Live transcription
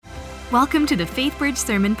Welcome to the FaithBridge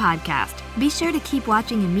Sermon Podcast. Be sure to keep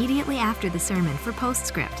watching immediately after the sermon for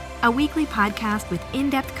Postscript, a weekly podcast with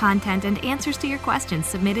in-depth content and answers to your questions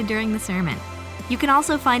submitted during the sermon. You can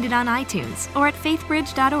also find it on iTunes or at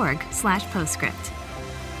faithbridge.org/postscript.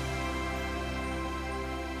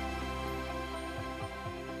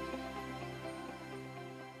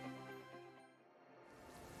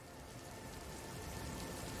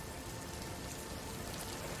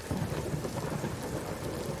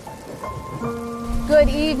 Good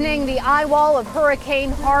evening. The eye wall of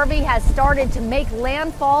Hurricane Harvey has started to make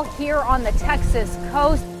landfall here on the Texas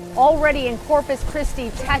coast. Already in Corpus Christi,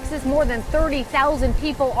 Texas, more than 30,000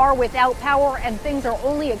 people are without power, and things are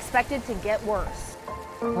only expected to get worse.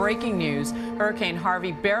 Breaking news, Hurricane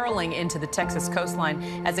Harvey barreling into the Texas coastline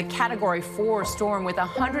as a Category 4 storm with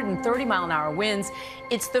 130-mile-an-hour winds.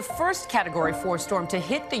 It's the first Category 4 storm to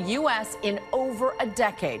hit the U.S. in over a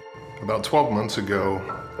decade. About 12 months ago,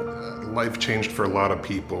 life changed for a lot of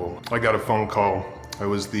people. I got a phone call. I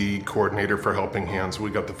was the coordinator for Helping Hands. We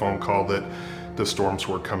got the phone call that the storms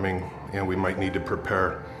were coming and we might need to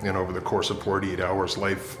prepare. And over the course of 48 hours,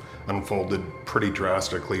 life unfolded pretty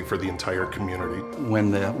drastically for the entire community. When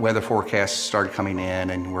the weather forecasts started coming in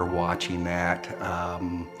and we're watching that, I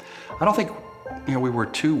don't think we were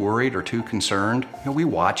too worried or too concerned. We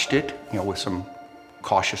watched it with some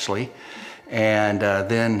cautiously. And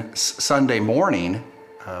then Sunday morning,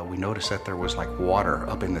 we noticed that there was like water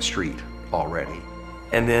up in the street already.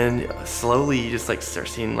 And then slowly you just start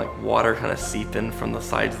seeing water kind of seep in from the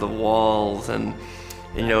sides of the walls, and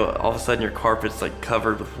all of a sudden your carpet's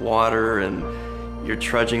covered with water and you're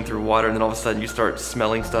trudging through water, and then all of a sudden you start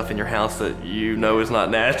smelling stuff in your house that is not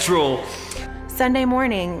natural. Sunday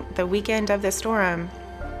morning, the weekend of the storm,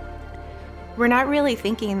 we're not really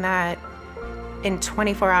thinking that in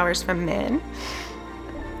 24 hours from then,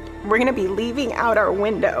 we're gonna be leaving out our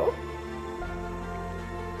window.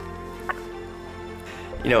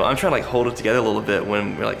 I'm trying to hold it together a little bit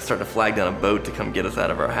when we're starting to flag down a boat to come get us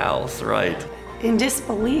out of our house, right? In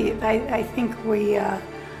disbelief, I think we're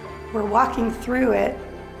walking through it,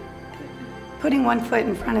 putting one foot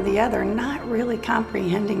in front of the other, not really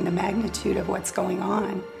comprehending the magnitude of what's going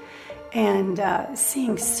on, and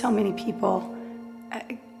seeing so many people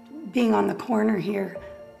being on the corner here,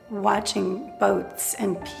 watching boats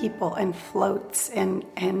and people and floats and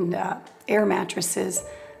air mattresses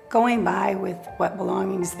going by with what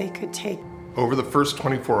belongings they could take. Over the first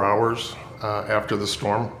 24 hours after the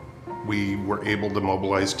storm, we were able to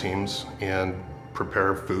mobilize teams and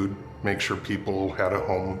prepare food, make sure people had a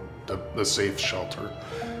home, a safe shelter.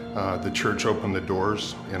 The church opened the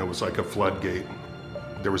doors and it was like a floodgate.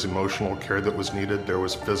 There was emotional care that was needed. There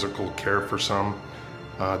was physical care for some.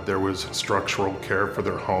 There was structural care for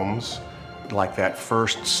their homes. Like that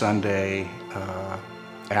first Sunday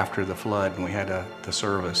after the flood, and we had the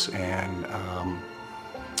service, and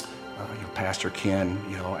Pastor Ken,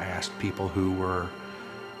 asked people who were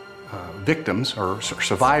victims or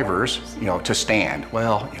survivors, to stand.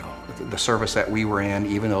 Well, the service that we were in,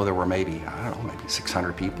 even though there were maybe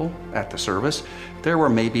 600 people at the service, there were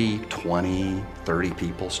maybe 20, 30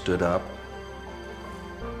 people stood up.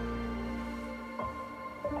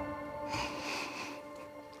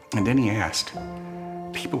 And then he asked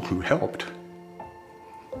people who helped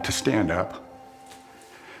to stand up.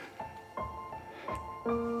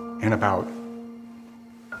 And about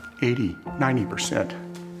 90%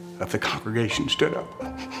 of the congregation stood up.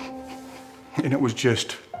 And it was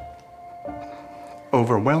just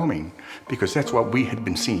overwhelming because that's what we had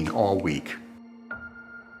been seeing all week.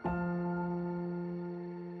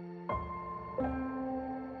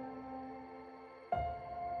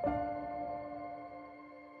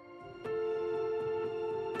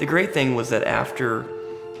 The great thing was that after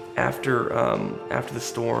the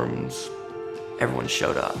storms, everyone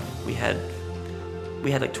showed up. We had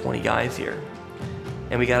 20 guys here,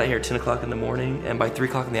 and we got out here at 10 o'clock in the morning, and by 3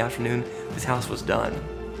 o'clock in the afternoon, this house was done.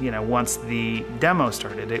 Once the demo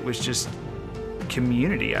started, it was just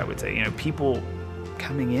community, I would say. People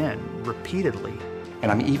coming in repeatedly.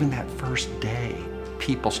 And even that first day,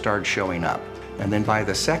 people started showing up. And then by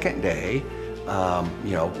the second day,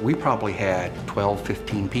 we probably had 12,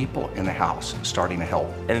 15 people in the house starting to help.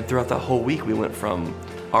 And throughout that whole week, we went from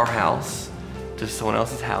our house to someone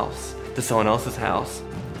else's house to someone else's house.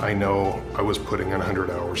 I know I was putting in 100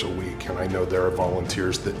 hours a week, and I know there are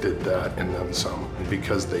volunteers that did that and then some. And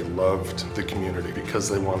because they loved the community, because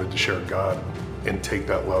they wanted to share God and take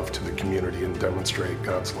that love to the community and demonstrate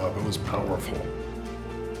God's love, it was powerful.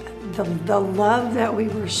 The love that we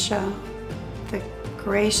were shown, the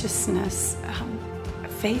graciousness,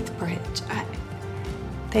 FaithBridge,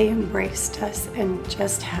 they embraced us and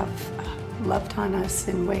just have loved on us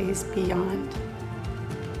in ways beyond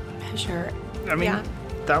measure. I mean,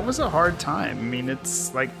 that was a hard time. I mean,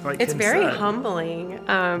 it's like it's Ken very said. humbling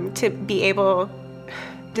to be able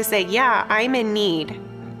to say, yeah, I'm in need.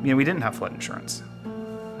 You know, we didn't have flood insurance.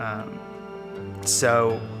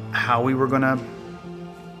 So how we were going to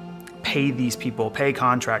pay these people, pay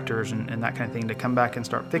contractors and that kind of thing to come back and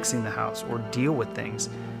start fixing the house or deal with things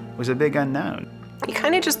was a big unknown. You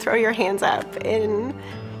kind of just throw your hands up and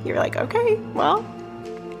you're like, okay, well,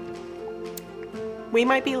 we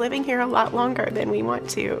might be living here a lot longer than we want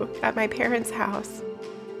to at my parents' house.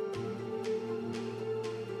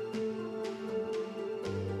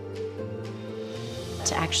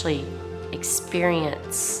 To actually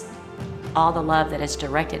experience all the love that is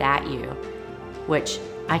directed at you, which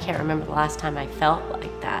I can't remember the last time I felt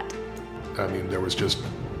like that. I mean, there was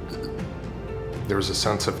a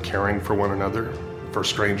sense of caring for one another, for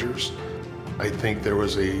strangers. I think there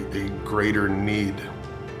was a greater need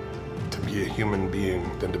to be a human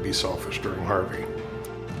being than to be selfish during Harvey.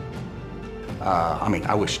 I mean,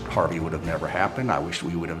 I wish Harvey would have never happened. I wish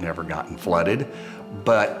we would have never gotten flooded.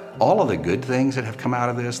 But all of the good things that have come out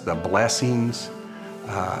of this, the blessings,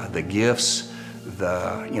 the gifts,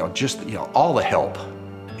 all the help,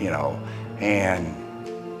 and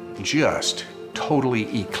just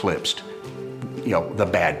totally eclipsed, the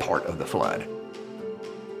bad part of the flood.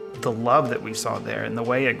 The love that we saw there and the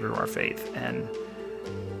way it grew our faith and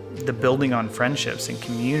the building on friendships and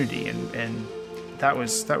community and that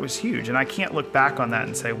was huge. And I can't look back on that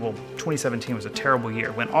and say, well, 2017 was a terrible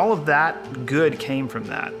year. When all of that good came from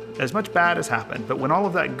that, as much bad has happened, but when all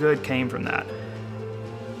of that good came from that,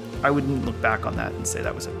 I wouldn't look back on that and say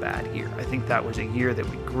that was a bad year. I think that was a year that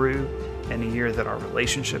we grew and a year that our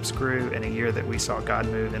relationships grew and a year that we saw God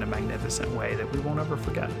move in a magnificent way that we won't ever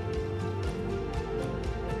forget.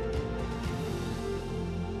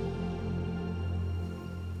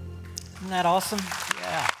 Isn't that awesome?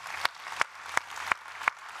 Yeah.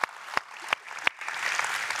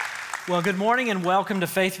 Well, good morning and welcome to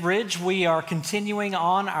Faith Bridge. We are continuing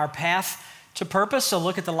on our path to purpose. A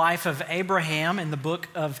look at the life of Abraham in the book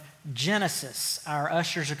of Genesis. Our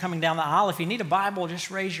ushers are coming down the aisle. If you need a Bible,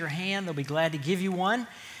 just raise your hand. They'll be glad to give you one.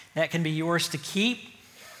 That can be yours to keep.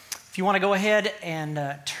 If you want to go ahead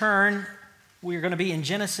and turn, we're going to be in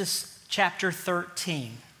Genesis chapter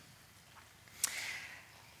 13.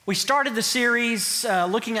 We started the series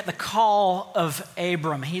looking at the call of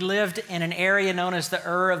Abram. He lived in an area known as the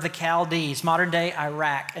Ur of the Chaldees, modern-day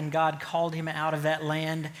Iraq, and God called him out of that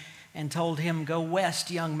land and told him, go west,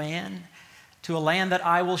 young man, to a land that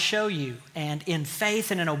I will show you. And in faith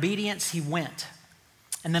and in obedience, he went.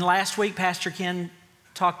 And then last week, Pastor Ken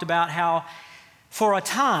talked about how for a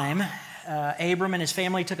time, Abram and his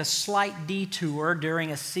family took a slight detour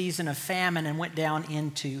during a season of famine and went down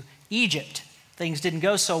into Egypt. Things didn't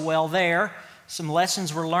go so well there. Some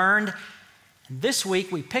lessons were learned. And this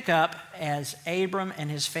week we pick up as Abram and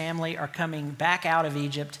his family are coming back out of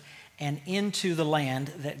Egypt and into the land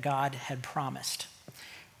that God had promised.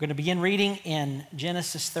 We're going to begin reading in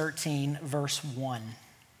Genesis 13, verse 1.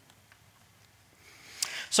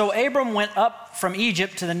 So Abram went up from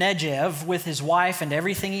Egypt to the Negev with his wife and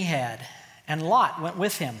everything he had, and Lot went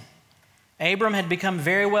with him. Abram had become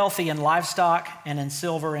very wealthy in livestock and in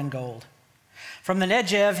silver and gold. From the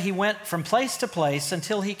Negev, he went from place to place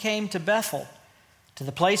until he came to Bethel, to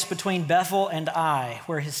the place between Bethel and Ai,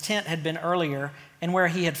 where his tent had been earlier and where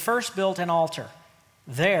he had first built an altar.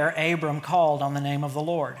 There Abram called on the name of the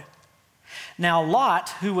Lord. Now Lot,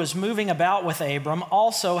 who was moving about with Abram,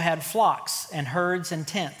 also had flocks and herds and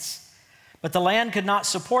tents. But the land could not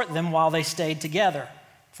support them while they stayed together,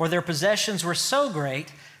 for their possessions were so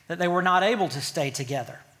great that they were not able to stay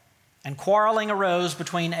together. And quarreling arose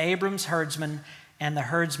between Abram's herdsmen and the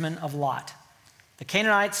herdsmen of Lot. The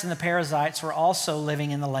Canaanites and the Perizzites were also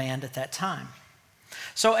living in the land at that time.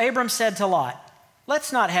 So Abram said to Lot,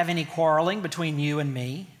 let's not have any quarreling between you and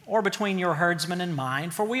me, or between your herdsmen and mine,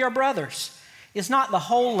 for we are brothers. Is not the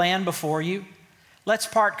whole land before you? Let's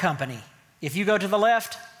part company. If you go to the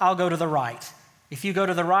left, I'll go to the right. If you go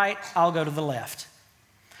to the right, I'll go to the left.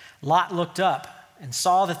 Lot looked up and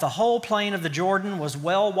saw that the whole plain of the Jordan was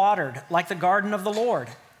well watered, like the garden of the Lord,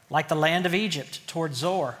 like the land of Egypt toward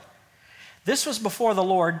Zoar. This was before the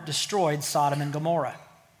Lord destroyed Sodom and Gomorrah.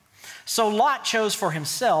 So Lot chose for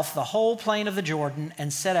himself the whole plain of the Jordan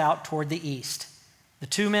and set out toward the east. The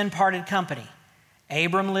two men parted company.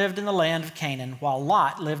 Abram lived in the land of Canaan, while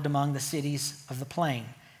Lot lived among the cities of the plain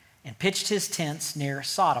and pitched his tents near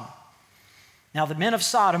Sodom. Now the men of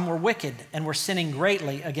Sodom were wicked and were sinning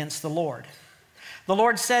greatly against the Lord. The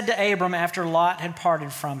Lord said to Abram after Lot had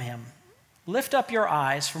parted from him, lift up your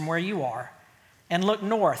eyes from where you are and look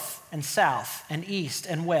north and south and east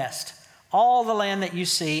and west. All the land that you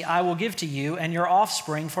see I will give to you and your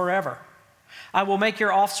offspring forever. I will make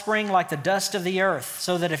your offspring like the dust of the earth,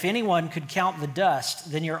 so that if anyone could count the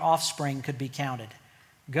dust, then your offspring could be counted.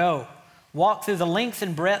 Go, walk through the length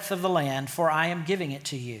and breadth of the land, for I am giving it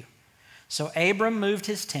to you." So Abram moved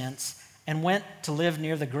his tents and went to live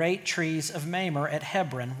near the great trees of Mamre at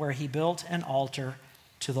Hebron, where he built an altar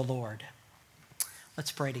to the Lord.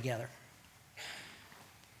 Let's pray together.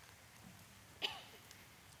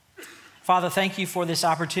 Father, thank you for this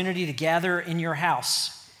opportunity to gather in your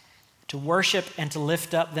house, to worship and to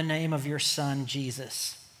lift up the name of your Son,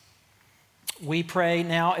 Jesus. We pray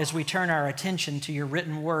now as we turn our attention to your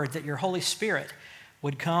written word that your Holy Spirit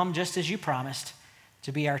would come, just as you promised,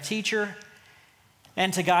 to be our teacher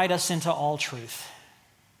and to guide us into all truth.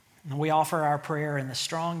 And we offer our prayer in the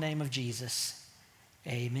strong name of Jesus.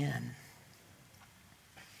 Amen.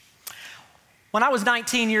 When I was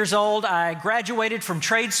 19 years old, I graduated from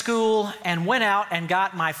trade school and went out and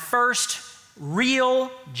got my first real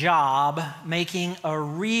job making a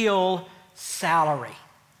real salary.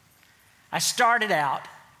 I started out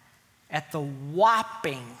at the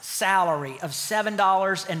whopping salary of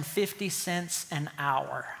 $7.50 an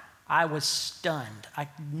hour. I was stunned. I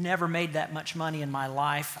never made that much money in my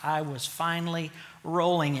life. I was finally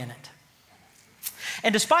rolling in it.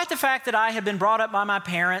 And despite the fact that I had been brought up by my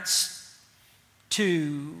parents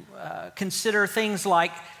to consider things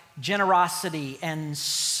like generosity and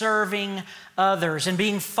serving others and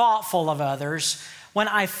being thoughtful of others, when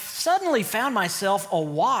I suddenly found myself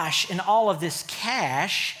awash in all of this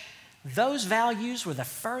cash, those values were the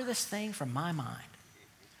furthest thing from my mind,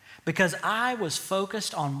 because I was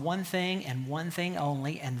focused on one thing and one thing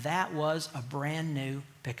only, and that was a brand new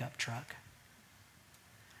pickup truck.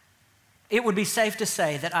 It would be safe to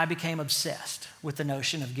say that I became obsessed with the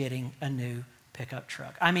notion of getting a new pickup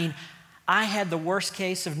truck. I mean, I had the worst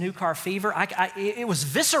case of new car fever. It was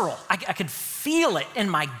visceral. I could feel it in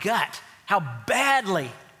my gut, how badly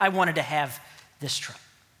I wanted to have this truck.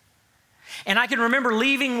 And I can remember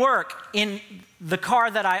leaving work in the car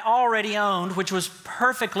that I already owned, which was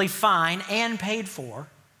perfectly fine and paid for,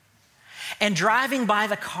 and driving by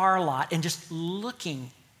the car lot and just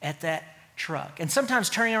looking at that truck, and sometimes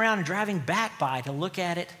turning around and driving back by to look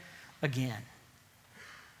at it again.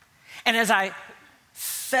 And as I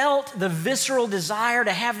felt the visceral desire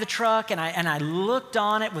to have the truck, and I looked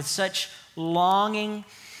on it with such longing,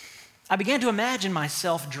 I began to imagine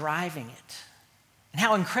myself driving it and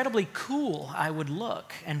how incredibly cool I would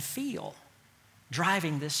look and feel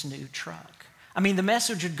driving this new truck. I mean, the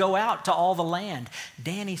message would go out to all the land: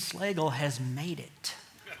 Danny Slagle has made it.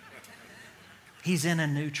 He's in a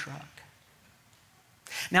new truck.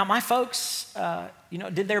 Now, my folks,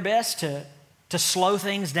 did their best to slow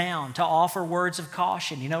things down, to offer words of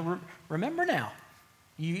caution. Remember now,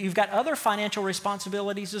 you've got other financial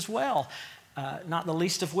responsibilities as well, not the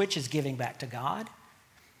least of which is giving back to God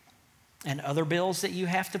and other bills that you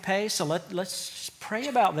have to pay. So let's pray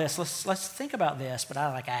about this. Let's think about this. But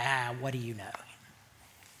I what do you know?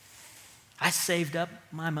 I saved up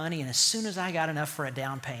my money, and as soon as I got enough for a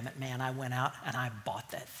down payment, man, I went out and I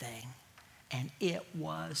bought that thing. And it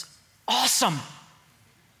was awesome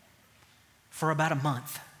for about a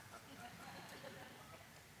month.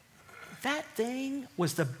 That thing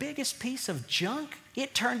was the biggest piece of junk.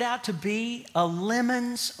 It turned out to be a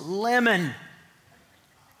lemon's lemon.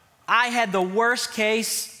 I had the worst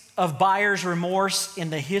case of buyer's remorse in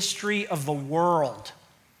the history of the world.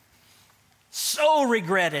 So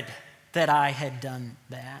regretted that I had done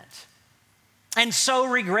that. And so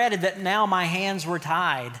regretted that now my hands were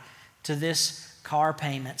tied to this car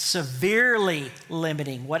payment, severely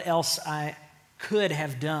limiting what else I could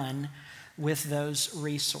have done with those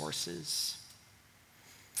resources.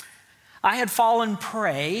 I had fallen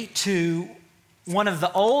prey to one of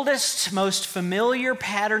the oldest, most familiar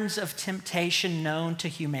patterns of temptation known to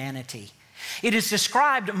humanity. It is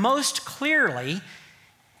described most clearly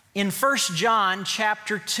in 1 John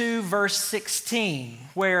chapter 2, verse 16,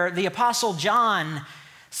 where the Apostle John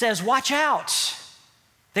says, "Watch out.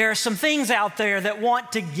 There are some things out there that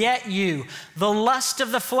want to get you. The lust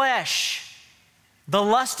of the flesh, the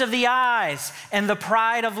lust of the eyes, and the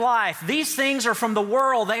pride of life. These things are from the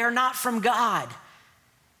world. They are not from God.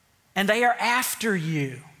 And they are after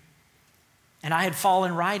you." And I had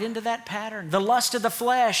fallen right into that pattern. The lust of the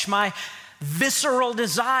flesh, my visceral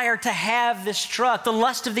desire to have this truck. The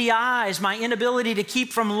lust of the eyes, my inability to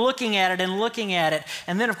keep from looking at it and looking at it.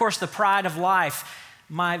 And then, of course, the pride of life,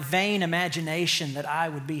 my vain imagination that I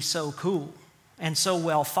would be so cool and so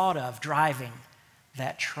well thought of driving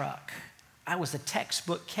that truck. I was a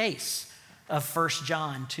textbook case of 1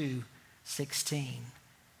 John 2:16.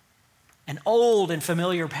 An old and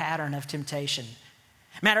familiar pattern of temptation.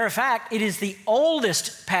 Matter of fact, it is the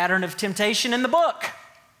oldest pattern of temptation in the book.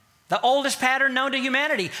 The oldest pattern known to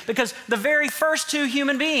humanity, because the very first two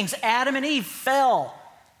human beings, Adam and Eve, fell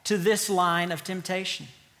to this line of temptation.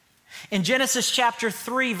 In Genesis chapter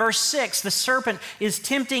 3, verse 6, the serpent is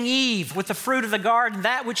tempting Eve with the fruit of the garden,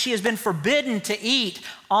 that which she has been forbidden to eat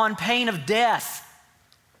on pain of death.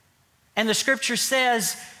 And the scripture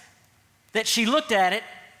says that she looked at it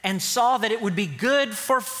and saw that it would be good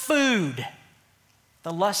for food,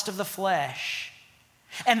 the lust of the flesh,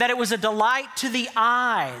 and that it was a delight to the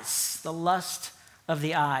eyes, the lust of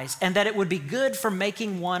the eyes, and that it would be good for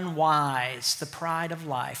making one wise, the pride of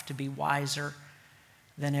life, to be wiser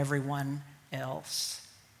than everyone else.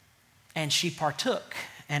 And she partook,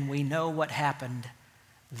 and we know what happened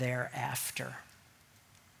thereafter.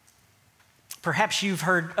 Perhaps you've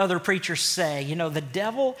heard other preachers say, you know, the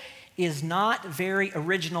devil is not very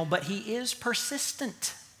original, but he is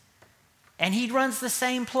persistent. And he runs the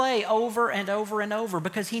same play over and over and over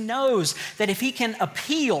because he knows that if he can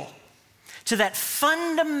appeal to that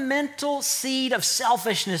fundamental seed of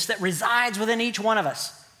selfishness that resides within each one of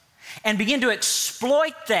us and begin to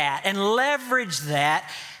exploit that and leverage that,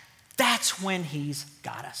 that's when he's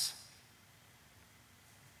got us.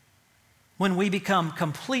 When we become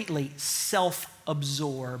completely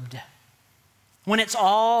self-absorbed, when it's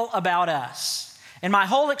all about us. In my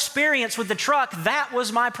whole experience with the truck, that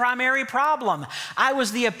was my primary problem. I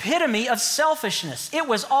was the epitome of selfishness. It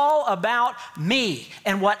was all about me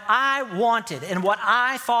and what I wanted and what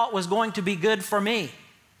I thought was going to be good for me.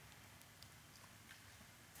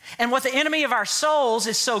 And what the enemy of our souls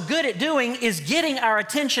is so good at doing is getting our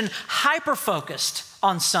attention hyper-focused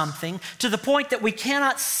on something to the point that we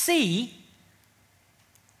cannot see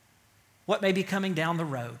what may be coming down the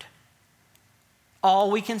road.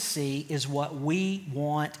 All we can see is what we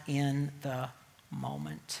want in the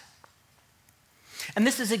moment. And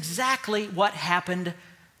this is exactly what happened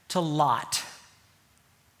to Lot.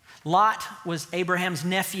 Lot was Abraham's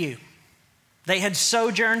nephew. They had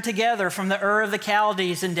sojourned together from the Ur of the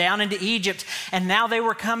Chaldees and down into Egypt, and now they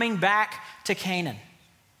were coming back to Canaan.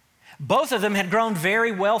 Both of them had grown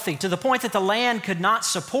very wealthy to the point that the land could not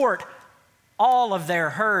support all of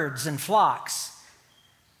their herds and flocks.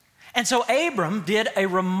 And so Abram did a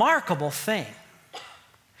remarkable thing.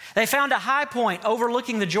 They found a high point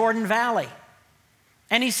overlooking the Jordan Valley.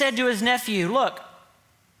 And he said to his nephew, look,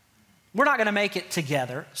 we're not going to make it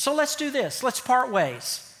together, so let's do this. Let's part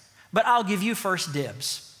ways. But I'll give you first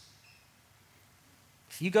dibs.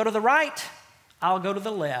 If you go to the right, I'll go to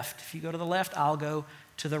the left. If you go to the left, I'll go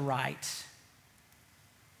to the right.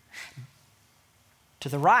 To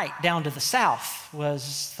the right, down to the south,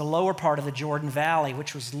 was the lower part of the Jordan Valley,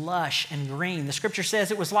 which was lush and green. The scripture says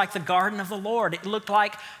it was like the garden of the Lord. It looked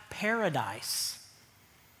like paradise.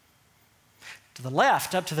 To the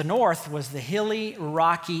left, up to the north, was the hilly,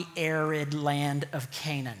 rocky, arid land of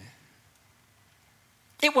Canaan.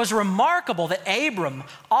 It was remarkable that Abram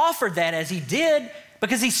offered that as he did,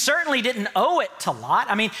 because he certainly didn't owe it to Lot.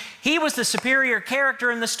 I mean, he was the superior character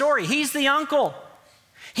in the story. He's the uncle.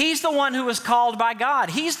 He's the one who was called by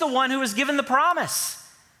God. He's the one who was given the promise.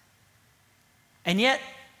 And yet,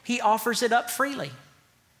 he offers it up freely.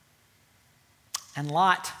 And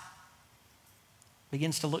Lot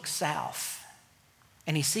begins to look south.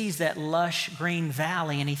 And he sees that lush green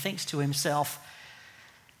valley and he thinks to himself,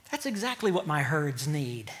 that's exactly what my herds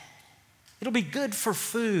need. It'll be good for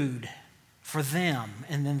food for them,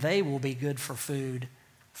 and then they will be good for food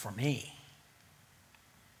for me.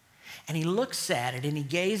 And he looks at it and he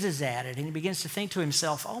gazes at it and he begins to think to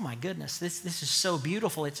himself, oh my goodness, this is so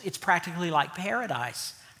beautiful. It's practically like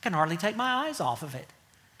paradise. I can hardly take my eyes off of it.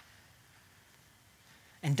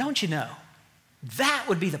 And don't you know, that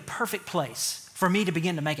would be the perfect place for me to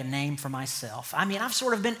begin to make a name for myself. I mean, I've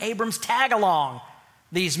sort of been Abram's tag along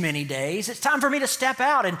these many days. It's time for me to step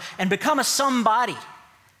out and become a somebody.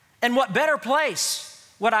 And what better place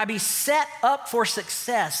would I be set up for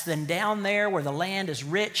success than down there where the land is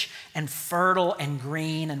rich and fertile and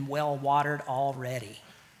green and well-watered already?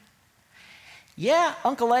 Yeah,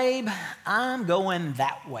 Uncle Abe, I'm going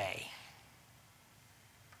that way.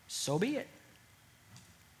 So be it.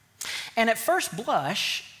 And at first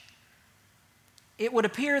blush, it would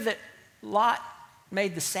appear that Lot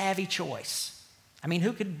made the savvy choice. I mean,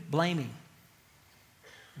 who could blame him?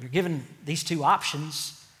 You're given these two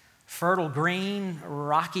options. Fertile green,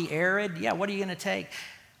 rocky arid. Yeah, what are you going to take?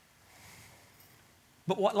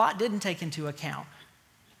 But what Lot didn't take into account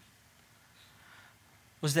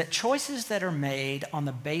was that choices that are made on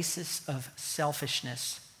the basis of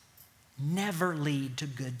selfishness never lead to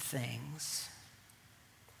good things.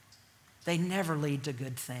 They never lead to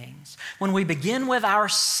good things. When we begin with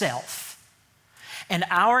ourself and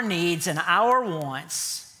our needs and our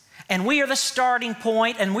wants, and we are the starting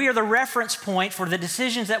point and we are the reference point for the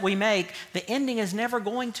decisions that we make, the ending is never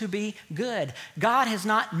going to be good. God has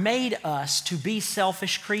not made us to be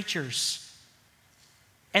selfish creatures.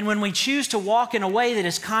 And when we choose to walk in a way that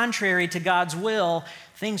is contrary to God's will,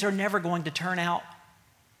 things are never going to turn out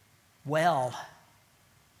well.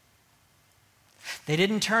 They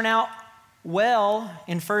didn't turn out well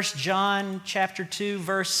in 1 John chapter 2,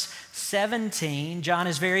 verse 17. John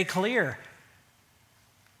is very clear.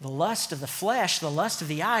 The lust of the flesh, the lust of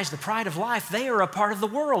the eyes, the pride of life, they are a part of the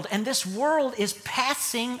world, and this world is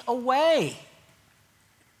passing away.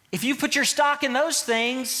 If you put your stock in those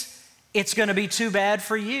things, it's going to be too bad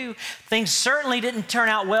for you. Things certainly didn't turn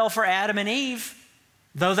out well for Adam and Eve.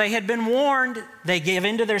 Though they had been warned, they gave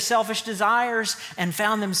in to their selfish desires and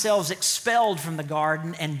found themselves expelled from the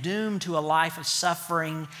garden and doomed to a life of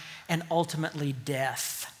suffering and ultimately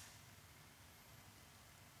death.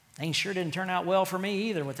 Things sure didn't turn out well for me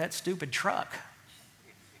either with that stupid truck.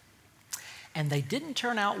 And they didn't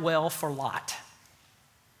turn out well for Lot.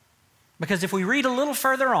 Because if we read a little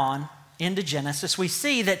further on into Genesis, we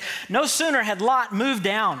see that no sooner had Lot moved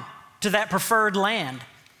down to that preferred land,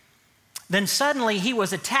 then suddenly he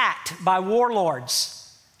was attacked by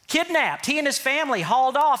warlords, kidnapped. He and his family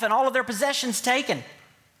hauled off and all of their possessions taken.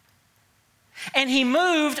 And he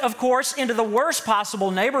moved, of course, into the worst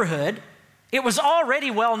possible neighborhood. It was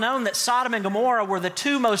already well known that Sodom and Gomorrah were the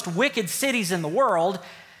two most wicked cities in the world,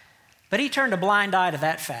 but he turned a blind eye to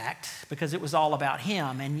that fact because it was all about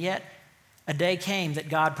him. And yet a day came that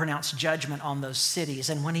God pronounced judgment on those cities.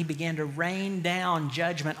 And when he began to rain down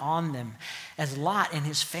judgment on them, as Lot and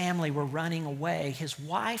his family were running away, his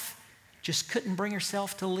wife just couldn't bring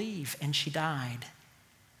herself to leave, and she died.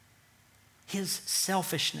 His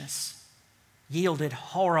selfishness yielded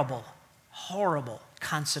horrible, horrible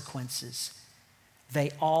consequences.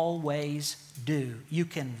 They always do. You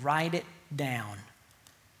can write it down.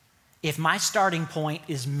 If my starting point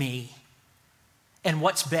is me, and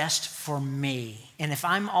what's best for me, and if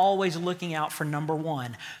I'm always looking out for number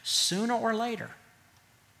one, sooner or later,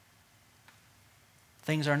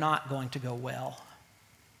 things are not going to go well.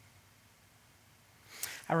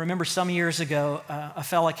 I remember some years ago, a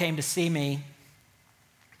fella came to see me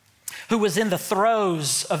who was in the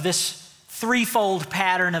throes of this threefold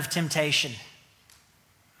pattern of temptation.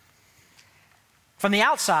 From the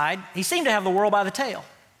outside, he seemed to have the world by the tail.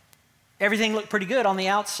 Everything looked pretty good on the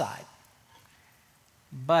outside.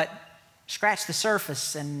 But scratched the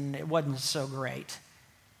surface and it wasn't so great.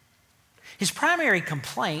 His primary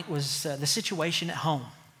complaint was the situation at home.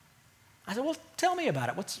 I said, well, tell me about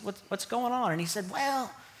it. What's going on? And he said,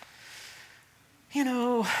 well, you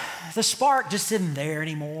know, the spark just isn't there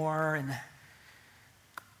anymore. And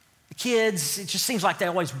the kids, it just seems like they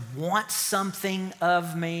always want something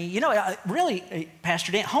of me. You know, really,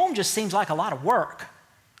 Pastor Dan, home just seems like a lot of work.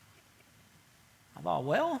 I thought,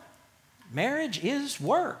 well, marriage is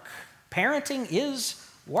work. Parenting is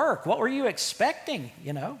work. What were you expecting,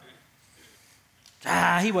 you know?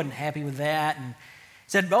 He wasn't happy with that and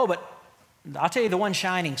said, oh, but I'll tell you the one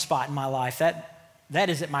shining spot in my life, that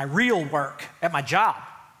is at my real work, at my job.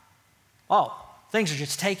 Oh, things are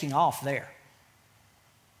just taking off there.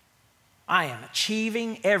 I am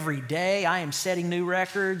achieving every day. I am setting new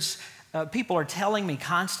records. People are telling me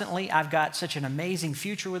constantly I've got such an amazing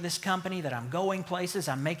future with this company, that I'm going places,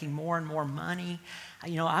 I'm making more and more money.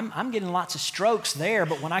 You know, I'm getting lots of strokes there,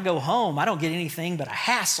 but when I go home, I don't get anything but a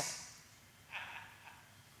hassle.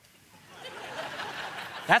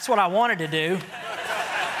 That's what I wanted to do.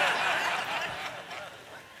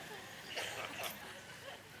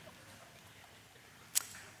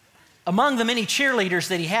 Among the many cheerleaders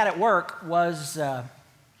that he had at work was a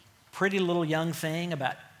pretty little young thing,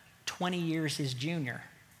 about 20 years his junior,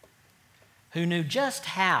 who knew just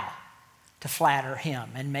how to flatter him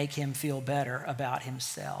and make him feel better about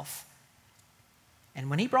himself. And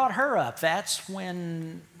when he brought her up, that's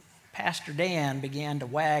when Pastor Dan began to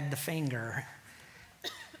wag the finger.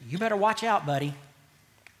 You better watch out, buddy.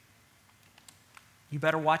 You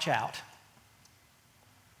better watch out.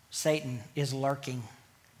 Satan is lurking.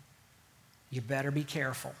 You better be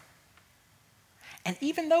careful. And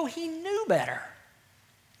even though he knew better,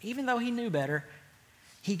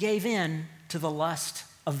 he gave in to the lust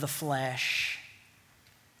of the flesh.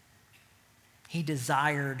 He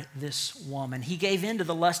desired this woman. He gave in to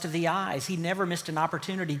the lust of the eyes. He never missed an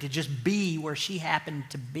opportunity to just be where she happened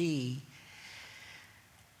to be.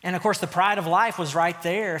 And of course, the pride of life was right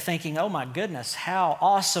there, thinking, oh my goodness, how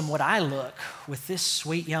awesome would I look with this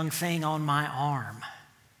sweet young thing on my arm.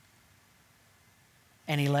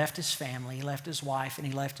 And he left his family, he left his wife, and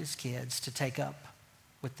he left his kids to take up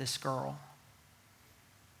with this girl.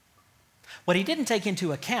 What he didn't take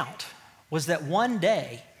into account was that one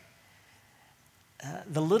day,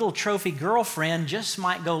 the little trophy girlfriend just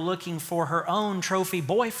might go looking for her own trophy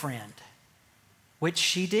boyfriend, which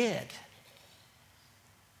she did,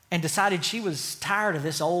 and decided she was tired of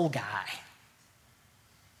this old guy,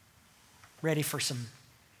 ready for some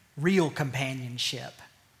real companionship.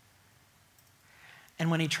 And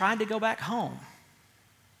when he tried to go back home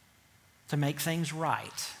to make things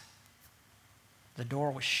right, the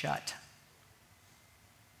door was shut.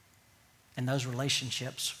 And those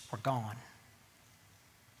relationships were gone.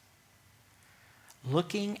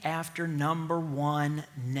 Looking after number one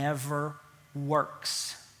never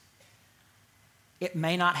works. It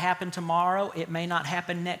may not happen tomorrow, it may not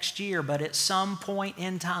happen next year, but at some point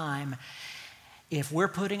in time, if we're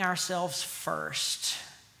putting ourselves first,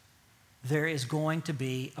 there is going to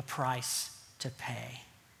be a price to pay.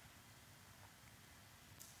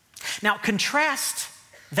 Now, contrast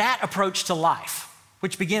that approach to life,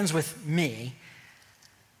 which begins with me,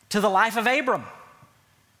 to the life of Abram,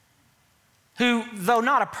 who, though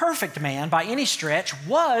not a perfect man by any stretch,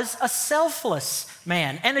 was a selfless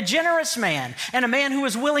man and a generous man and a man who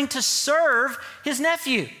was willing to serve his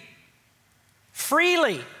nephew.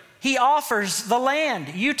 Freely, he offers the land.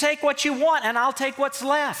 You take what you want and I'll take what's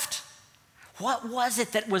left. What was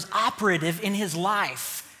it that was operative in his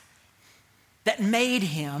life that made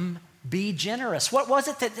him be generous? What was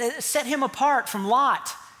it that set him apart from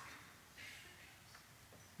Lot,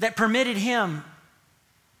 that permitted him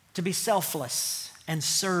to be selfless and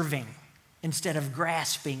serving instead of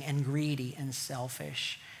grasping and greedy and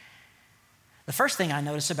selfish? The first thing I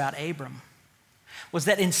noticed about Abram was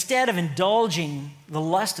that instead of indulging the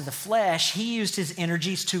lust of the flesh, he used his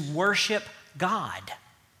energies to worship God.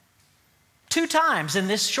 2 times in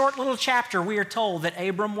this short little chapter, we are told that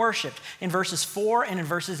Abram worshiped. In verses 4 and in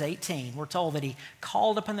verses 18, we're told that he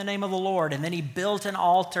called upon the name of the Lord, and then he built an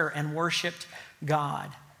altar and worshiped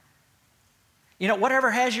God. You know,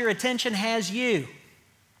 whatever has your attention has you.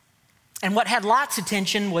 And what had Lot's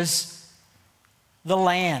attention was the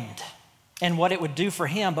land and what it would do for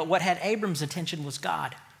him, but what had Abram's attention was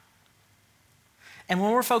God. And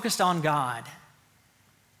when we're focused on God,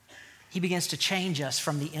 he begins to change us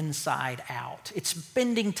from the inside out. It's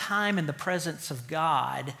spending time in the presence of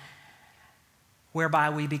God whereby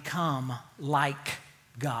we become like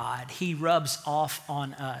God. He rubs off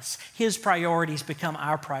on us. His priorities become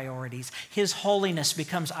our priorities. His holiness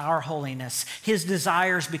becomes our holiness. His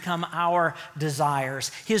desires become our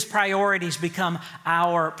desires. His priorities become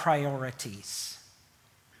our priorities.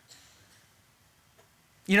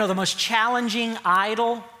 You know, the most challenging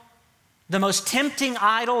idol, the most tempting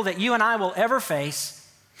idol that you and I will ever face,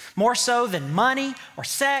 more so than money or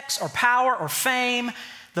sex or power or fame,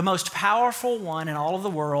 the most powerful one in all of the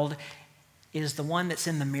world is the one that's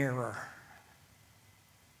in the mirror,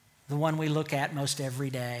 the one we look at most every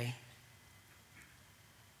day.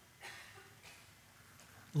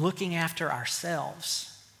 Looking after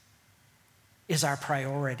ourselves is our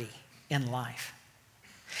priority in life.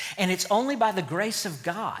 And it's only by the grace of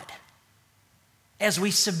God, as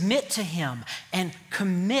we submit to him and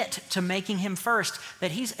commit to making him first,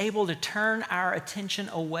 that he's able to turn our attention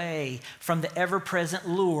away from the ever-present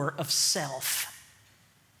lure of self.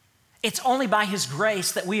 It's only by his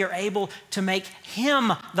grace that we are able to make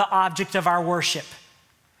him the object of our worship,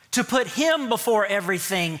 to put him before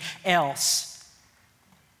everything else,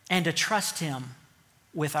 and to trust him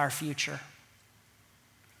with our future.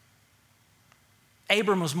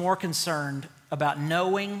 Abram was more concerned about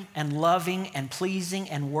knowing and loving and pleasing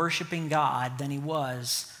and worshiping God than he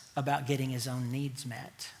was about getting his own needs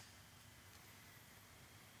met.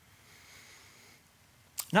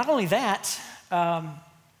 Not only that,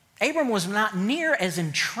 Abram was not near as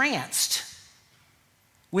entranced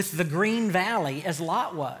with the green valley as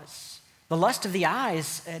Lot was. The lust of the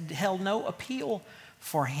eyes had held no appeal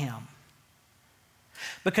for him,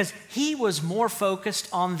 because he was more focused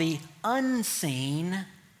on the unseen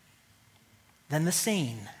than the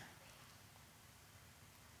seen.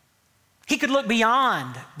 He could look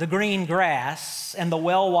beyond the green grass and the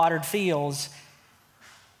well-watered fields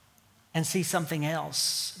and see something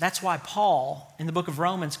else. That's why Paul, in the book of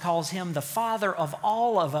Romans, calls him the father of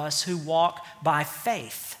all of us who walk by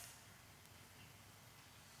faith.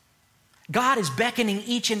 God is beckoning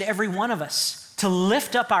each and every one of us to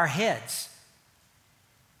lift up our heads,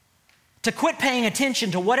 To quit paying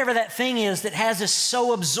attention to whatever that thing is that has us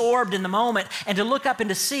so absorbed in the moment, and to look up and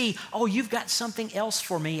to see, oh, you've got something else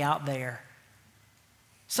for me out there.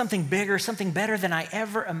 Something bigger, something better than I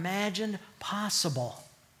ever imagined possible.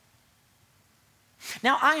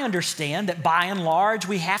 Now, I understand that by and large,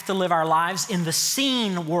 we have to live our lives in the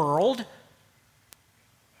seen world.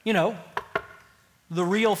 You know, the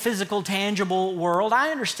real physical, tangible world.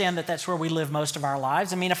 I understand that that's where we live most of our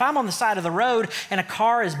lives. I mean, if I'm on the side of the road and a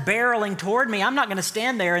car is barreling toward me, I'm not going to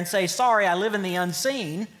stand there and say, sorry, I live in the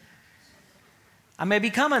unseen. I may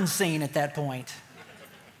become unseen at that point.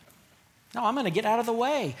 No, I'm going to get out of the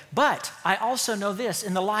way. But I also know this,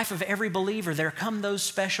 in the life of every believer, there come those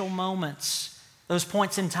special moments, those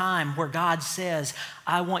points in time where God says,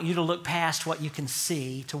 I want you to look past what you can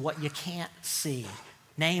see to what you can't see,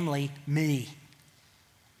 namely me.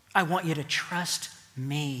 I want you to trust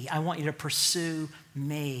me. I want you to pursue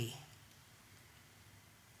me.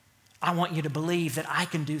 I want you to believe that I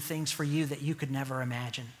can do things for you that you could never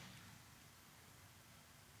imagine.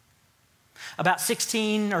 About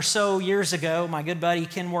 16 or so years ago, my good buddy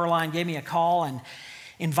Ken Werline gave me a call and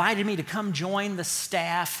invited me to come join the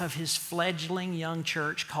staff of his fledgling young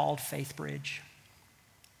church called Faith Bridge.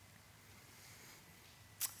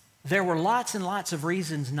 There were lots and lots of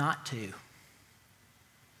reasons not to.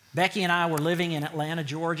 Becky and I were living in Atlanta,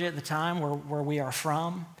 Georgia at the time, where we are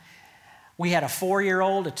from. We had a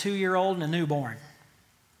 4-year-old, a 2-year-old, and a newborn.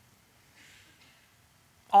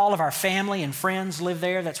 All of our family and friends lived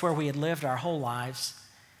there. That's where we had lived our whole lives.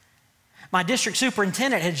 My district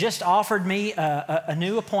superintendent had just offered me a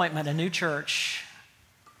new appointment, a new church,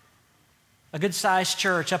 a good-sized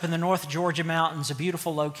church up in the North Georgia mountains, a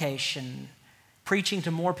beautiful location, preaching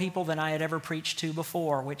to more people than I had ever preached to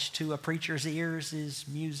before, which to a preacher's ears is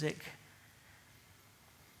music.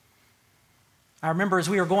 I remember as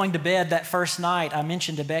we were going to bed that first night, I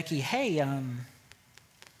mentioned to Becky, hey,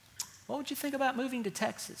 what would you think about moving to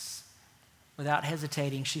Texas? Without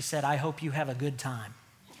hesitating, she said, I hope you have a good time.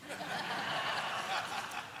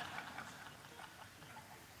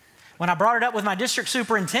 When I brought it up with my district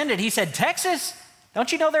superintendent, he said, Texas?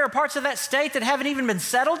 Don't you know there are parts of that state that haven't even been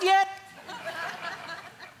settled yet?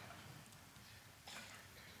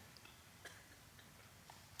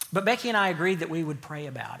 But Becky and I agreed that we would pray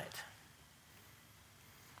about it.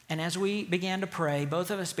 And as we began to pray,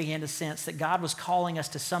 both of us began to sense that God was calling us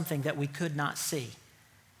to something that we could not see.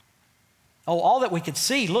 Oh, all that we could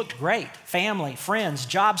see looked great. Family, friends,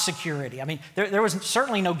 job security. I mean, there was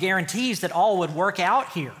certainly no guarantees that all would work out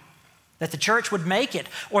here, that the church would make it,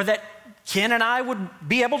 or that Ken and I would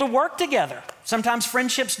be able to work together. Sometimes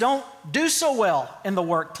friendships don't do so well in the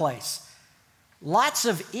workplace. Lots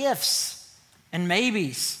of ifs and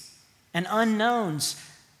maybes and unknowns.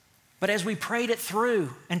 But as we prayed it through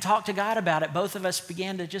and talked to God about it, both of us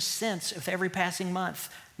began to just sense with every passing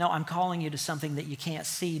month, no, I'm calling you to something that you can't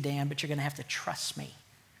see, Dan, but you're going to have to trust me.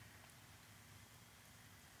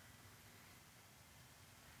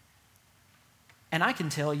 And I can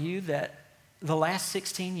tell you that the last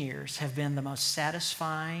 16 years have been the most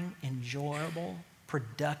satisfying, enjoyable,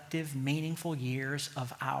 productive, meaningful years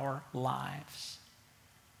of our lives.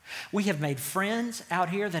 We have made friends out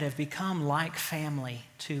here that have become like family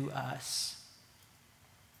to us.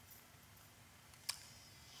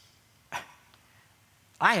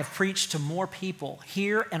 I have preached to more people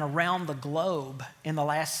here and around the globe in the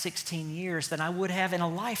last 16 years than I would have in a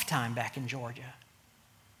lifetime back in Georgia.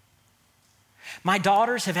 My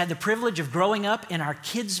daughters have had the privilege of growing up in our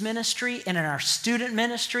kids' ministry and in our student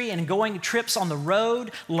ministry and going trips on the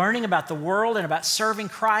road, learning about the world and about serving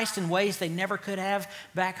Christ in ways they never could have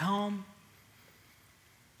back home.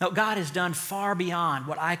 No, God has done far beyond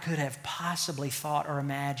what I could have possibly thought or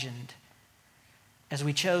imagined as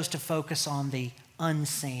we chose to focus on the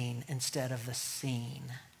unseen instead of the seen.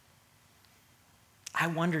 I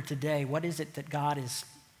wonder today, what is it that God is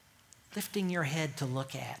lifting your head to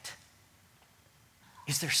look at?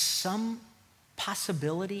 Is there some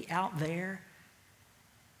possibility out there?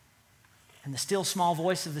 And the still small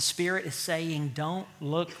voice of the Spirit is saying, don't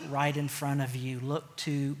look right in front of you. Look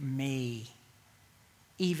to me.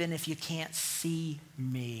 Even if you can't see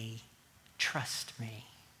me, trust me.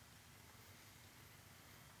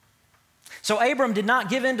 So Abram did not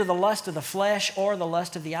give in to the lust of the flesh or the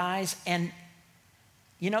lust of the eyes. And,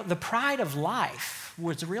 you know, the pride of life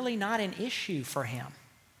was really not an issue for him.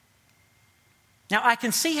 Now, I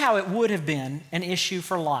can see how it would have been an issue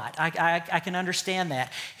for Lot. I can understand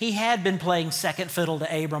that. He had been playing second fiddle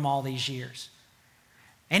to Abram all these years.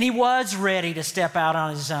 And he was ready to step out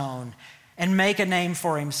on his own and make a name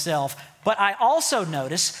for himself. But I also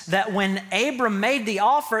notice that when Abram made the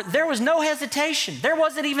offer, there was no hesitation. There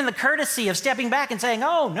wasn't even the courtesy of stepping back and saying,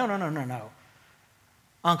 oh, no.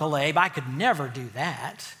 Uncle Abe, I could never do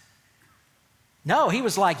that. No, he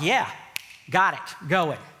was like, yeah, got it,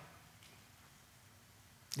 going.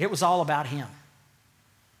 It was all about him.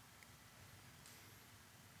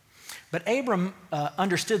 But Abram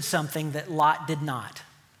understood something that Lot did not.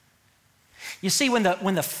 You see, when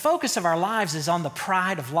the focus of our lives is on the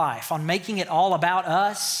pride of life, on making it all about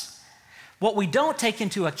us, what we don't take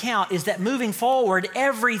into account is that moving forward,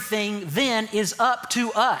 everything then is up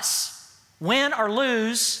to us. Win or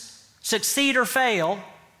lose, succeed or fail,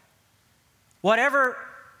 whatever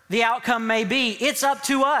the outcome may be, it's up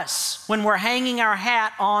to us when we're hanging our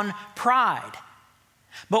hat on pride.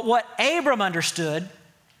 But what Abram understood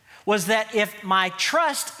was that if my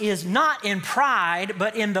trust is not in pride,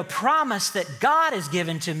 but in the promise that God has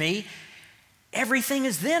given to me, everything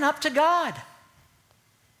is then up to God.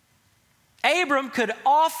 Abram could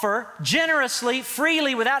offer generously,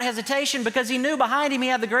 freely, without hesitation, because he knew behind him he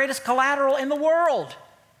had the greatest collateral in the world.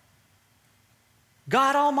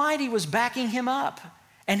 God Almighty was backing him up,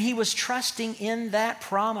 and he was trusting in that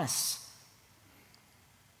promise.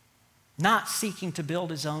 Not seeking to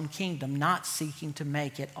build his own kingdom, not seeking to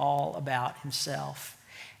make it all about himself.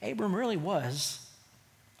 Abram really was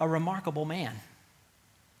a remarkable man.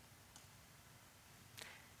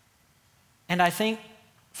 And I think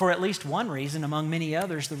for at least one reason, among many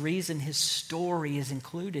others, the reason his story is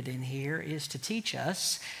included in here is to teach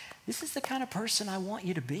us, this is the kind of person I want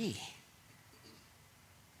you to be.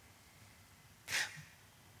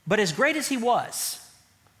 But as great as he was,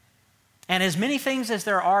 and as many things as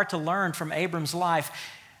there are to learn from Abram's life,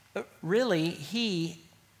 really, he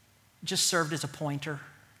just served as a pointer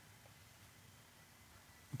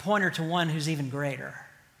to one who's even greater.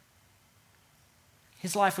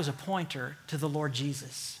 His life was a pointer to the Lord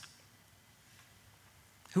Jesus,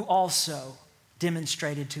 who also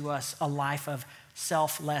demonstrated to us a life of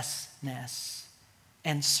selflessness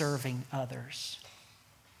and serving others.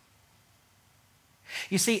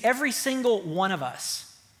 You see, every single one of us,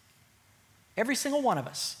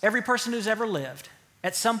 every person who's ever lived,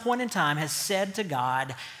 at some point in time has said to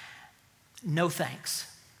God, no thanks.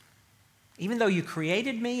 Even though you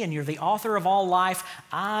created me and you're the author of all life,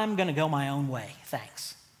 I'm going to go my own way,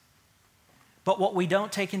 thanks. But what we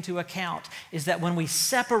don't take into account is that when we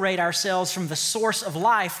separate ourselves from the source of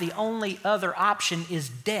life, the only other option is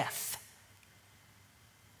death.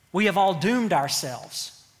 We have all doomed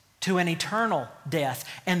ourselves to an eternal death,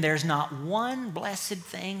 and there's not one blessed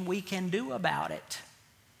thing we can do about it.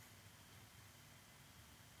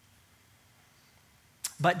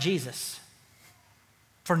 But Jesus,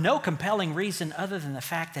 for no compelling reason other than the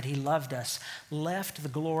fact that he loved us, left the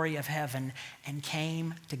glory of heaven and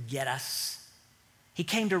came to get us. He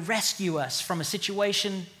came to rescue us from a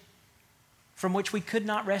situation from which we could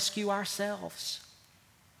not rescue ourselves,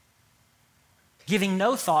 giving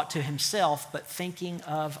no thought to himself, but thinking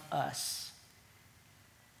of us.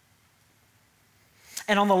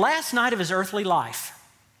 And on the last night of his earthly life,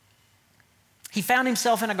 he found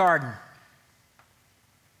himself in a garden.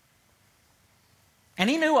 And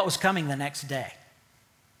he knew what was coming the next day.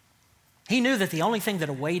 He knew that the only thing that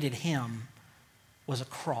awaited him was a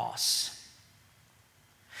cross.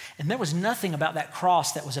 And there was nothing about that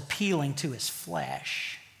cross that was appealing to his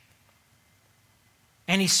flesh.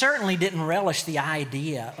 And he certainly didn't relish the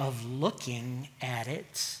idea of looking at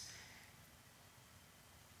it.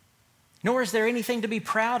 Nor is there anything to be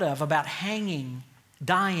proud of about hanging,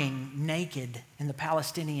 dying naked in the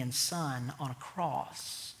Palestinian sun on a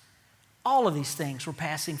cross. All of these things were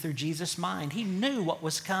passing through Jesus' mind. He knew what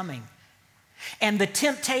was coming. And the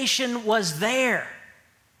temptation was there.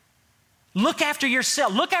 Look after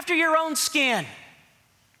yourself. Look after your own skin.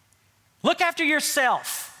 Look after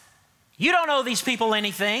yourself. You don't owe these people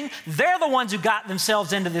anything. They're the ones who got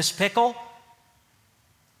themselves into this pickle.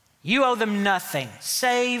 You owe them nothing.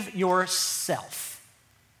 Save yourself.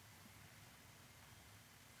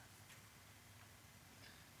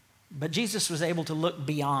 But Jesus was able to look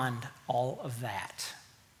beyond all of that.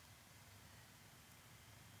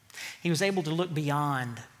 He was able to look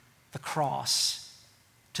beyond the cross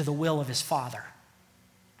to the will of his Father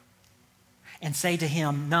and say to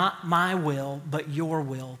him, not my will, but your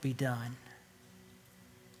will be done.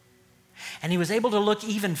 And he was able to look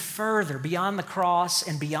even further beyond the cross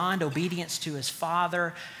and beyond obedience to his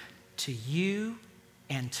Father, to you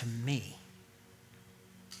and to me.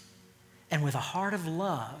 And with a heart of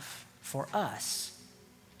love for us,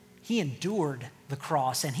 he endured the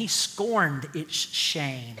cross and he scorned its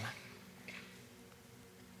shame.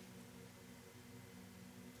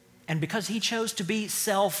 And because he chose to be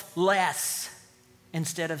selfless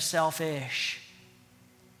instead of selfish,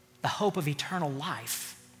 the hope of eternal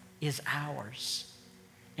life is ours.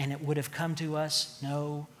 And it would have come to us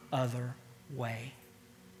no other way.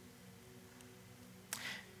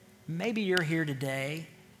 Maybe you're here today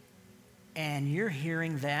and you're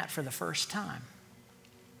hearing that for the first time.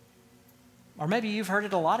 Or maybe you've heard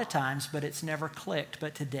it a lot of times, but it's never clicked,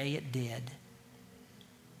 but today it did.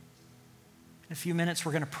 In a few minutes,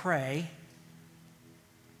 we're going to pray.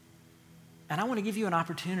 And I want to give you an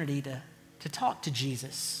opportunity to talk to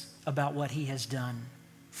Jesus about what he has done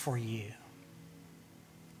for you.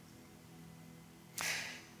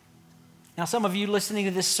 Now, some of you listening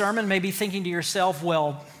to this sermon may be thinking to yourself,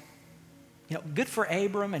 well, good for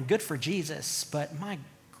Abram and good for Jesus, but my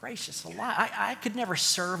gracious alive, I could never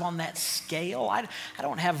serve on that scale. I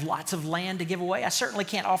don't have lots of land to give away. I certainly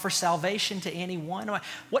can't offer salvation to anyone.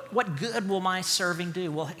 What good will my serving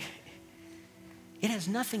do? Well, it has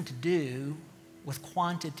nothing to do with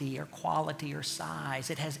quantity or quality or size.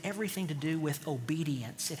 It has everything to do with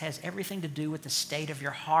obedience. It has everything to do with the state of your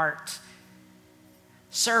heart.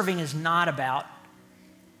 Serving is not about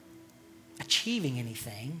achieving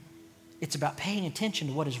anything. It's about paying attention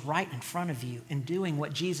to what is right in front of you and doing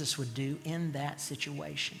what Jesus would do in that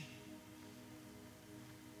situation.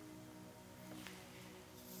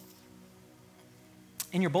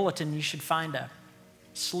 In your bulletin, you should find a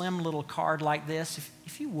slim little card like this.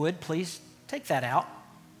 If you would, please take that out.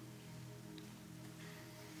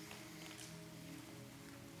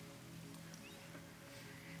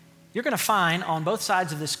 You're going to find on both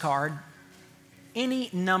sides of this card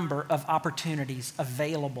any number of opportunities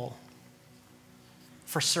available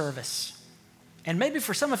for service. And maybe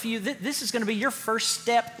for some of you, this is going to be your first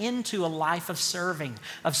step into a life of serving,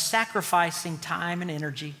 of sacrificing time and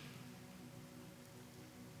energy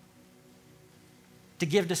to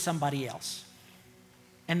give to somebody else.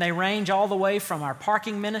 And they range all the way from our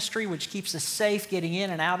parking ministry, which keeps us safe getting in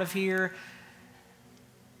and out of here,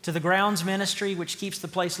 to the grounds ministry, which keeps the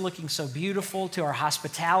place looking so beautiful, to our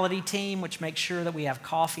hospitality team, which makes sure that we have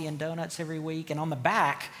coffee and donuts every week. And on the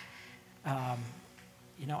back,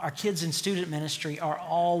 our kids and student ministry are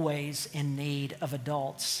always in need of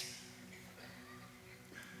adults.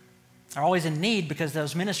 They're always in need because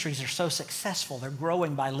those ministries are so successful. They're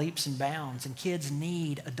growing by leaps and bounds, and kids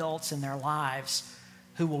need adults in their lives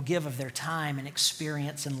who will give of their time and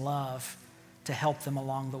experience and love to help them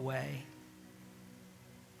along the way.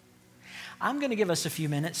 I'm going to give us a few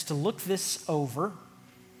minutes to look this over.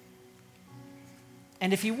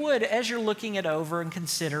 And if you would, as you're looking it over and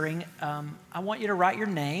considering, I want you to write your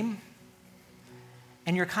name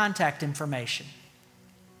and your contact information.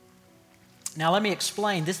 Now, let me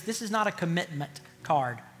explain. This is not a commitment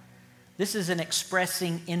card. This is an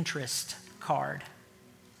expressing interest card.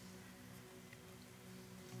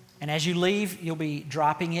 And as you leave, you'll be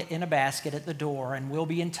dropping it in a basket at the door, and we'll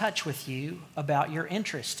be in touch with you about your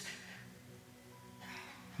interest.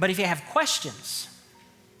 But if you have questions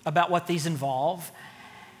about what these involve,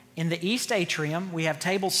 in the East Atrium, we have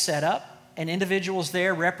tables set up and individuals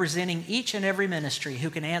there representing each and every ministry who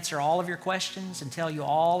can answer all of your questions and tell you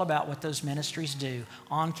all about what those ministries do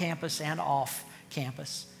on campus and off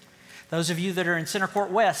campus. Those of you that are in Center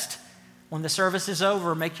Court West, when the service is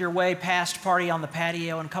over, make your way past Party on the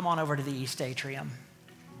Patio and come on over to the East Atrium.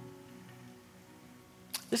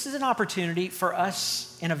 This is an opportunity for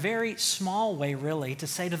us, in a very small way really, to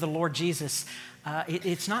say to the Lord Jesus,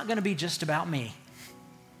 it's not going to be just about me.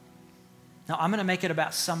 No, I'm going to make it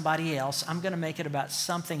about somebody else. I'm going to make it about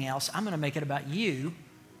something else. I'm going to make it about you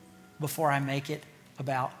before I make it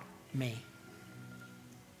about me.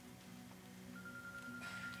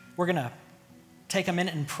 We're going to take a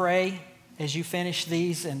minute and pray as you finish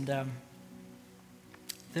these, and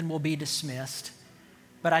then we'll be dismissed.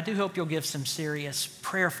 But I do hope you'll give some serious,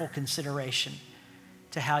 prayerful consideration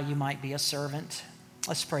to how you might be a servant.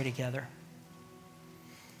 Let's pray together.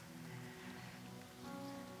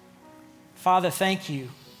 Father, thank you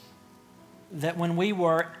that when we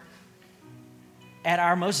were at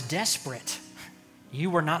our most desperate,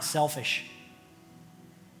 you were not selfish.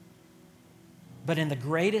 But in the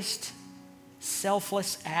greatest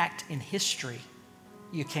selfless act in history,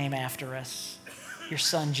 you came after us. Your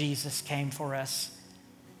son Jesus came for us.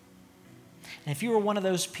 And if you were one of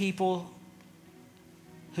those people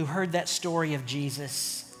who heard that story of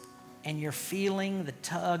Jesus and you're feeling the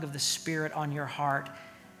tug of the Spirit on your heart,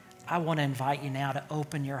 I want to invite you now to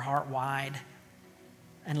open your heart wide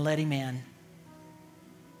and let him in.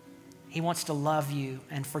 He wants to love you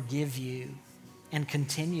and forgive you and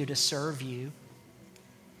continue to serve you.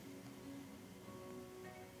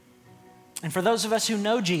 And for those of us who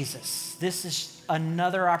know Jesus, this is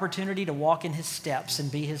another opportunity to walk in his steps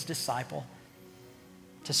and be his disciple,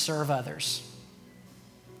 to serve others,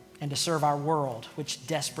 and to serve our world, which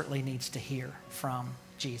desperately needs to hear from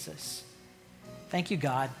Jesus. Thank you,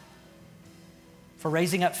 God, for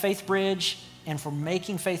raising up Faith Bridge and for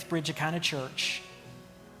making Faith Bridge a kind of church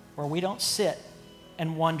where we don't sit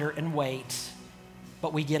and wonder and wait,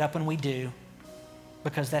 but we get up and we do,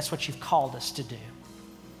 because that's what you've called us to do.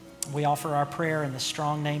 We offer our prayer in the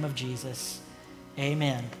strong name of Jesus.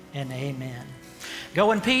 Amen and amen.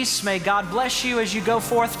 Go in peace. May God bless you as you go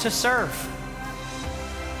forth to serve.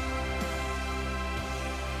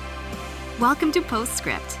 Welcome to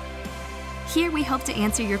Postscript. Here we hope to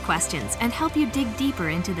answer your questions and help you dig deeper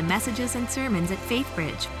into the messages and sermons at Faith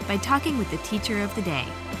Bridge by talking with the teacher of the day.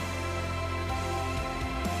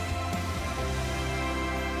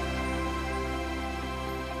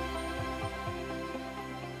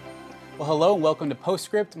 Well, hello and welcome to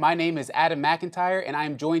Postscript. My name is Adam McIntyre, and I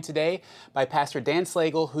am joined today by Pastor Dan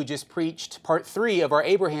Slagle, who just preached part 3 of our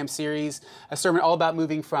Abraham series, a sermon all about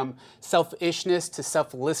moving from selfishness to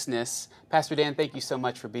selflessness. Pastor Dan, thank you so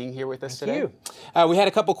much for being here with us today. Thank you. We had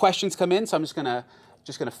a couple questions come in, so I'm just gonna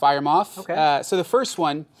fire them off. Okay. So the first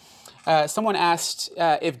one, someone asked,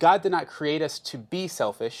 if God did not create us to be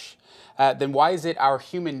selfish, then why is it our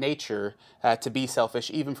human nature to be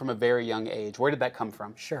selfish, even from a very young age? Where did that come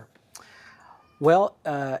from? Sure. Well,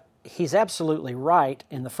 he's absolutely right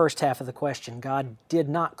in the first half of the question. God did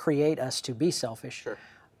not create us to be selfish, Sure.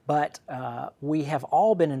 but we have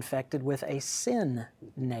all been infected with a sin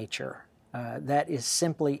nature that is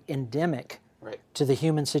simply endemic to the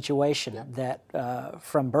human situation, that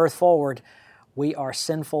from birth forward, we are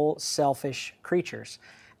sinful, selfish creatures.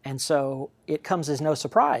 And so it comes as no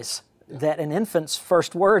surprise that an infant's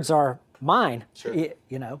first words are mine. Sure.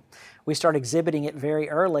 You know, we start exhibiting it very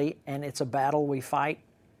early, and it's a battle we fight.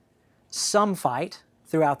 Some fight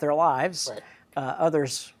throughout their lives. Right.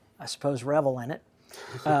 Others, I suppose, revel in it.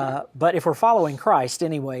 But if we're following Christ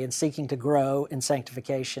anyway and seeking to grow in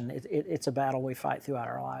sanctification, it's a battle we fight throughout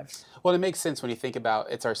our lives. Well, it makes sense when you think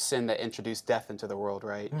about it's our sin that introduced death into the world,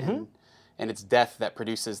 right? Mm-hmm. And it's death that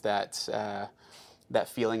produces that that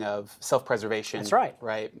feeling of self-preservation. That's right.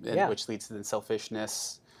 Right? Yeah. Which leads to then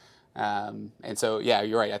selfishness. And so, yeah,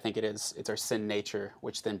 you're right. I think it's our sin nature,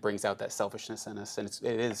 which then brings out that selfishness in us. And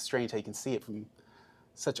it is strange how you can see it from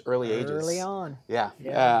such early ages. Early on. Yeah.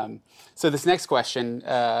 Yeah. So this next question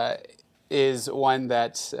is one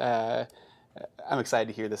that I'm excited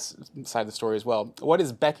to hear this side of the story as well. What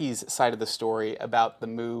is Becky's side of the story about the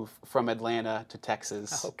move from Atlanta to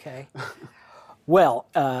Texas? Okay. Well,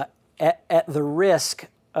 at the risk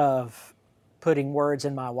of putting words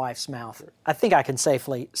in my wife's mouth, I think I can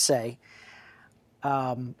safely say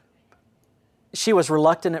she was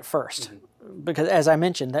reluctant at first, because, as I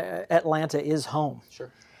mentioned, Atlanta is home.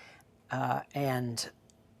 Sure. And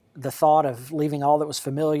the thought of leaving all that was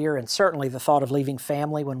familiar, and certainly the thought of leaving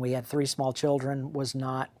family when we had 3 small children, was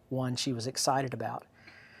not one she was excited about.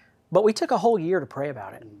 But we took a whole year to pray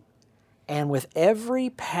about it. And with every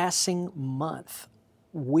passing month,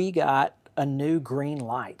 we got a new green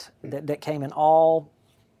light that came in all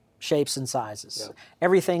shapes and sizes. Yeah.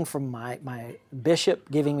 Everything from my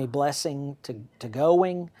bishop giving me blessing to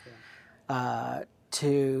going,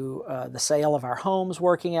 to the sale of our homes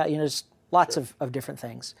working out, just lots Sure. of different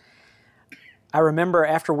things. I remember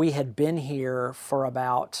after we had been here for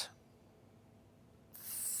about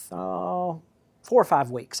 4 or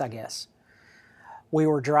 5 weeks, I guess, we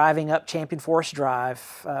were driving up Champion Forest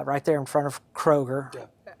Drive, right there in front of Kroger,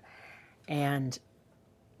 and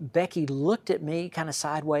Becky looked at me kind of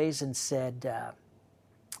sideways and said,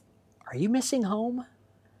 "Are you missing home?"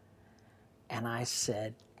 And I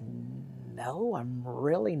said, "No, I'm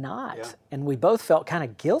really not." Yeah. And we both felt kind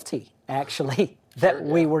of guilty, actually, that Sure,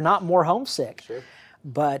 we yeah. were not more homesick. Sure.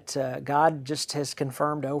 But God just has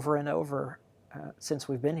confirmed over and over since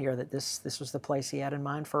we've been here that this was the place He had in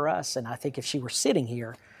mind for us. And I think if she were sitting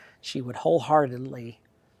here, she would wholeheartedly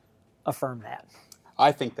affirm that.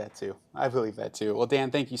 I think that too. I believe that too. Well, Dan,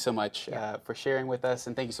 thank you so much for sharing with us,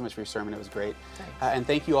 and thank you so much for your sermon. It was great. And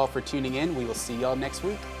thank you all for tuning in. We will see y'all next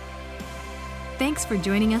week. Thanks for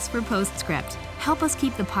joining us for Postscript. Help us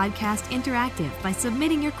keep the podcast interactive by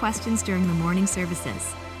submitting your questions during the morning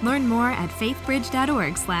services. Learn more at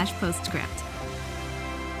faithbridge.org/postscript.